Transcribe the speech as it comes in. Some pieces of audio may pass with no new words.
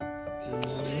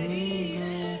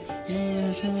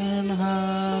तन्हा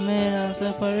मेरा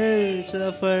सफर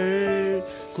सफर,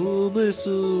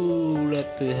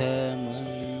 खूबसूरत है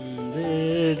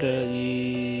मंजिल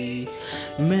रही,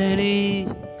 मेरी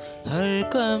हर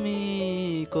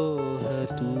कमी को है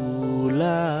तू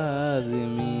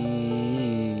लाज़मी,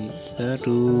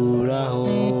 अधूरा हो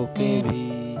के भी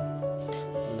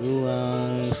दुआ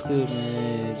इश्क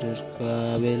में जिस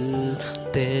काबिल,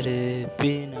 तेरे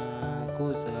बिना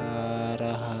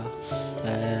गुजारा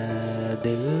ऐ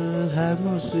दिल है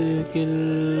मुश्किल,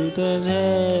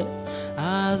 तुझे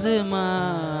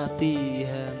आज़माती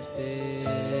है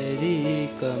तेरी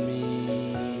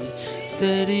कमी,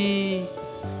 तेरी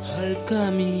हर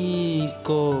कमी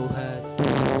को है तू